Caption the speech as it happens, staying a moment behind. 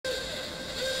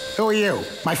Who are you?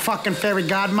 My fucking fairy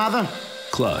godmother?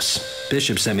 Close.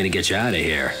 Bishop sent me to get you out of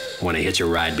here. Want to hitch a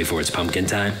ride before it's pumpkin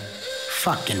time?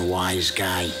 Fucking wise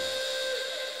guy.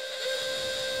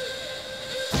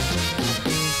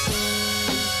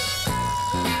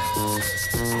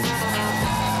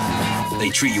 They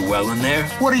treat you well in there?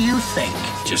 What do you think?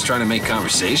 Just trying to make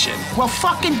conversation. Well,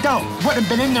 fucking don't. Wouldn't have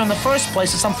been in there in the first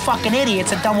place if some fucking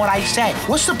idiots had done what I said.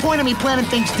 What's the point of me planning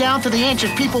things down to the inch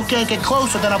if people can't get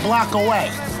closer than a block away?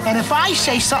 And if I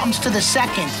say something's to the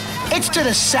second, it's to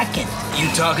the second. You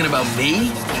talking about me?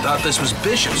 Thought this was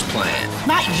Bishop's plan.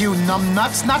 Not you,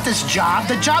 numbnuts. Not this job.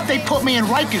 The job they put me in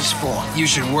Rikers for. You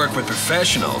should work with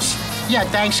professionals. Yeah,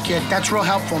 thanks, kid. That's real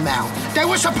helpful now. They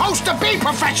were supposed to be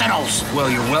professionals! Well,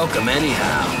 you're welcome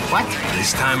anyhow. What?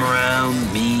 This time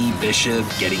around, me, Bishop,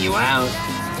 getting you out,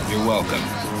 you're welcome.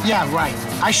 Yeah, right.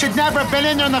 I should never have been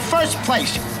in there in the first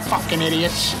place, you fucking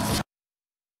idiots.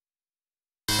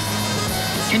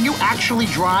 Can you actually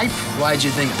drive? Why'd you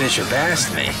think Bishop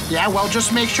asked me? Yeah, well,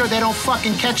 just make sure they don't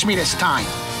fucking catch me this time.